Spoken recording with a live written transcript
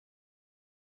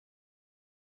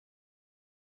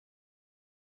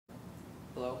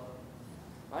Hello,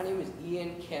 my name is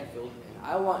Ian Canfield, and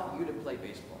I want you to play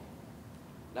baseball.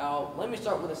 Now, let me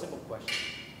start with a simple question.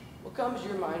 What comes to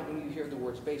your mind when you hear the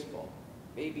words baseball?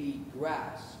 Maybe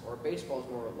grass, or baseball is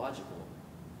more logical,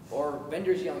 or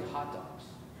vendors yelling hot dogs.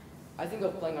 I think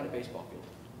of playing on a baseball field.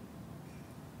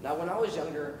 Now, when I was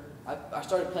younger, I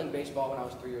started playing baseball when I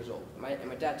was 3 years old, and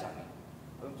my dad taught me.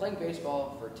 I've been playing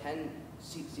baseball for 10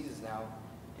 seasons now,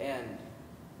 and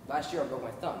last year I broke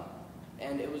my thumb.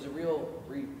 And it was a real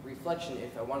reflection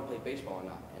if I want to play baseball or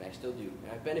not, and I still do,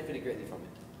 and I've benefited greatly from it.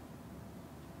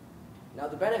 Now,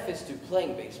 the benefits to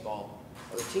playing baseball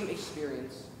are the team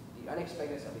experience, the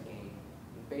unexpectedness of the game,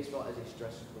 and baseball as a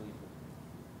stress reliever.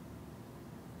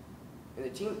 In the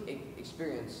team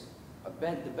experience, the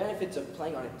benefits of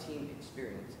playing on a team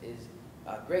experience is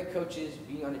great coaches,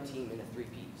 being on a team, and the 3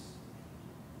 Ps.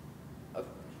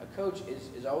 A coach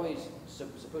is always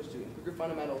supposed to improve your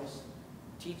fundamentals,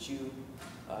 teach you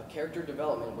character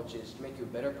development, which is to make you a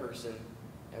better person,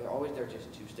 and they're always there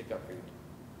just to stick up for you.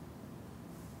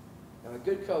 Now, a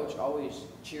good coach always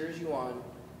cheers you on,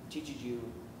 teaches you,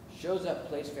 shows up,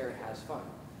 plays fair, and has fun.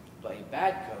 But a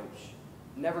bad coach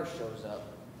never shows up,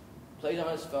 plays on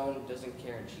his phone, doesn't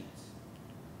care, and cheats.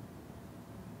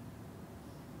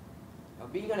 Now,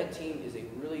 being on a team is a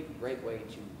really great way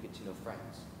to get to know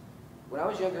friends. When I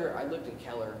was younger, I lived in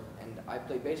Keller, and I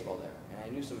played baseball there, and I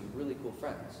knew some really cool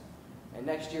friends. And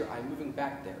next year, I'm moving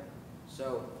back there.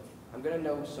 So I'm going to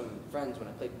know some friends when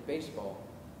I played baseball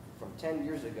from 10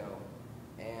 years ago,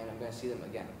 and I'm going to see them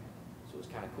again. So it was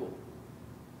kind of cool.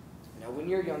 Now, when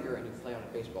you're younger and you play on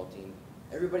a baseball team,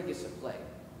 everybody gets to play.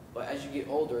 But as you get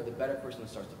older, the better person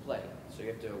starts to play, so you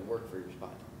have to work for your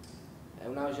spot. And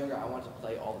when I was younger, I wanted to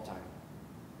play all the time.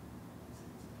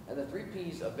 And the 3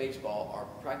 Ps of baseball are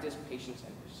practice, patience,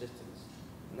 and persistence.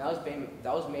 And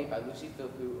that was made by Lucy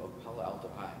Philpu of Palo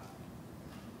Alto High.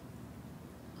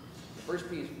 The first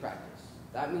P is practice.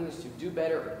 That means to do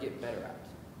better or get better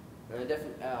at.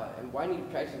 And why do you need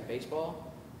practice in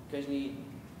baseball? Because you need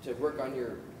to work on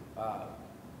your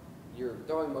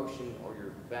throwing motion or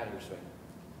your batting swing.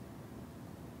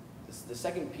 The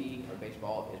second P of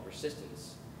baseball is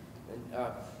persistence. And,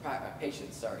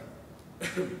 patience, sorry.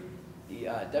 The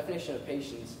definition of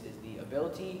patience is the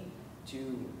ability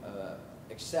to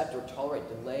accept or tolerate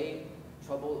delay,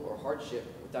 trouble, or hardship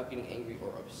without getting angry or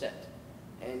upset.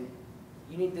 And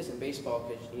you need this in baseball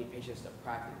because you need patience to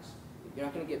practice. You're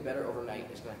not going to get better overnight.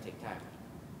 It's going to take time.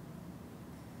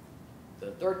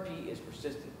 The third P is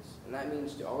persistence, and that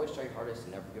means to always try hardest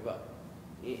and never give up.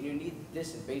 You need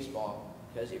this in baseball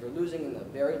because if you're losing in the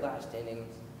very last inning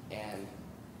and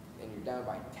you're down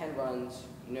by 10 runs,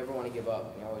 you never want to give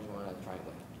up. You always want to try and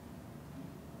win.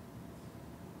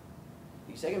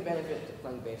 The second benefit to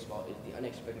playing baseball is the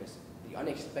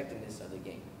unexpectedness of the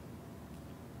game.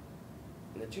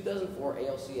 In the 2004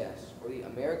 ALCS, or the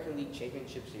American League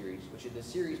Championship Series, which is the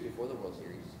series before the World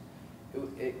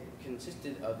Series, it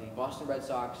consisted of the Boston Red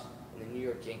Sox and the New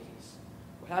York Yankees.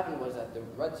 What happened was that the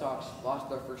Red Sox lost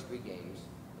their first 3 games,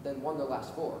 but then won their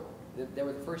last 4. They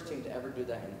were the first team to ever do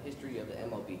that in the history of the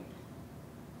MLB.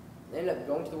 They ended up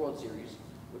going to the World Series,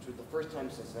 which was the first time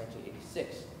since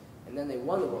 1986, and then they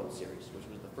won the World Series, which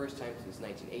was the first time since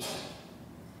 1980.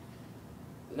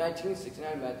 The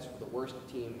 1969 Mets were the worst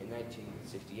team in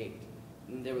 1968,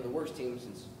 and they were the worst team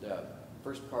since the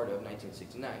first part of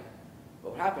 1969.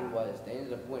 But what happened was they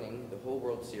ended up winning the whole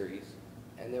World Series,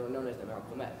 and they were known as the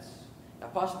Miracle Mets. Now,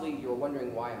 possibly you're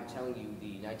wondering why I'm telling you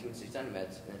the 1969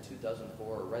 Mets and the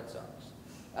 2004 Red Sox.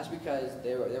 That's because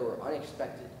they were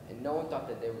unexpected, and no one thought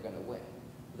that they were going to win.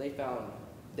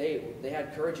 They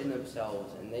had courage in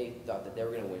themselves, and they thought that they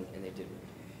were going to win, and they did win.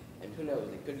 And who knows,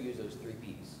 they could use those 3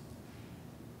 Ps.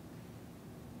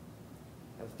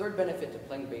 Now, the third benefit to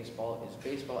playing baseball is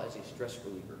baseball as a stress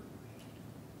reliever.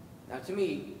 Now, to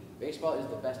me, baseball is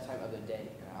the best time of the day,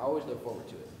 and I always look forward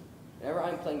to it. Whenever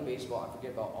I'm playing baseball, I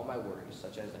forget about all my worries,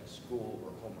 such as like school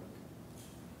or homework.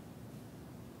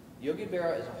 Yogi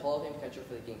Berra is a Hall of Fame catcher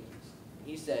for the Yankees.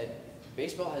 He said,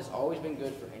 baseball has always been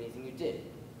good for anything you did.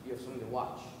 You have something to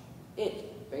watch.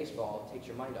 Baseball, takes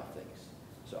your mind off things.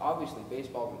 So obviously,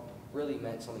 baseball really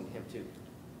meant something to him too.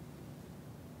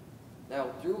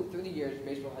 Now, through the years,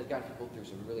 baseball has gotten people through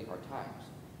some really hard times.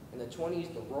 In the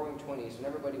 20s, the roaring 20s, when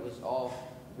everybody was all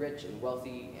rich and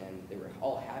wealthy and they were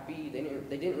all happy, they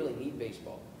didn't really need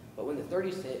baseball. But when the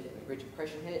 30s hit and the Great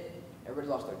Depression hit, everybody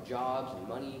lost their jobs and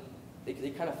money.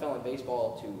 They kind of fell in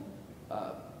baseball to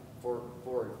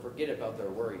forget about their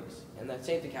worries. And that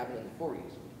same thing happened in the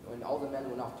 40s. When all the men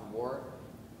went off to war,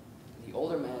 the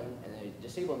older men and the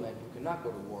disabled men who could not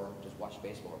go to war just watched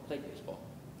baseball or played baseball.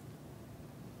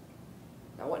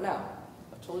 Now what now?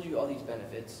 I've told you all these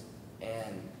benefits,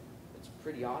 and it's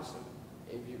pretty awesome.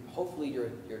 Hopefully you're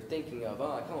thinking of,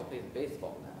 oh, I kind of play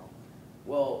baseball now.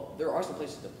 Well, there are some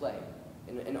places to play.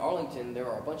 In Arlington, there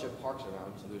are a bunch of parks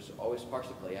around, so there's always parks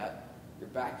to play at. Your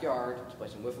backyard to play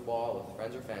some wiffle ball with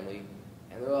friends or family,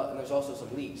 and there's also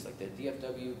some leagues like the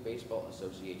DFW Baseball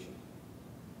Association.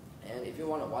 And if you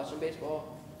want to watch some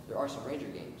baseball, there are some Ranger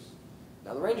games.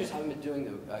 Now the Rangers haven't been doing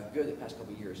good the past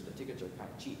couple of years. The tickets are kind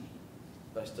of cheap,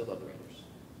 but I still love the Rangers.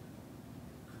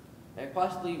 Now you're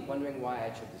possibly wondering why I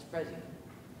chose this present.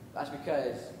 That's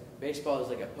because baseball is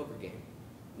like a poker game.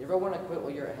 You never want to quit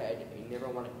while you're ahead, and you never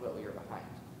want to quit while you're behind.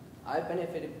 I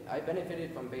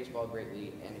benefited from baseball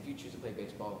greatly, and if you choose to play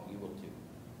baseball, you will too.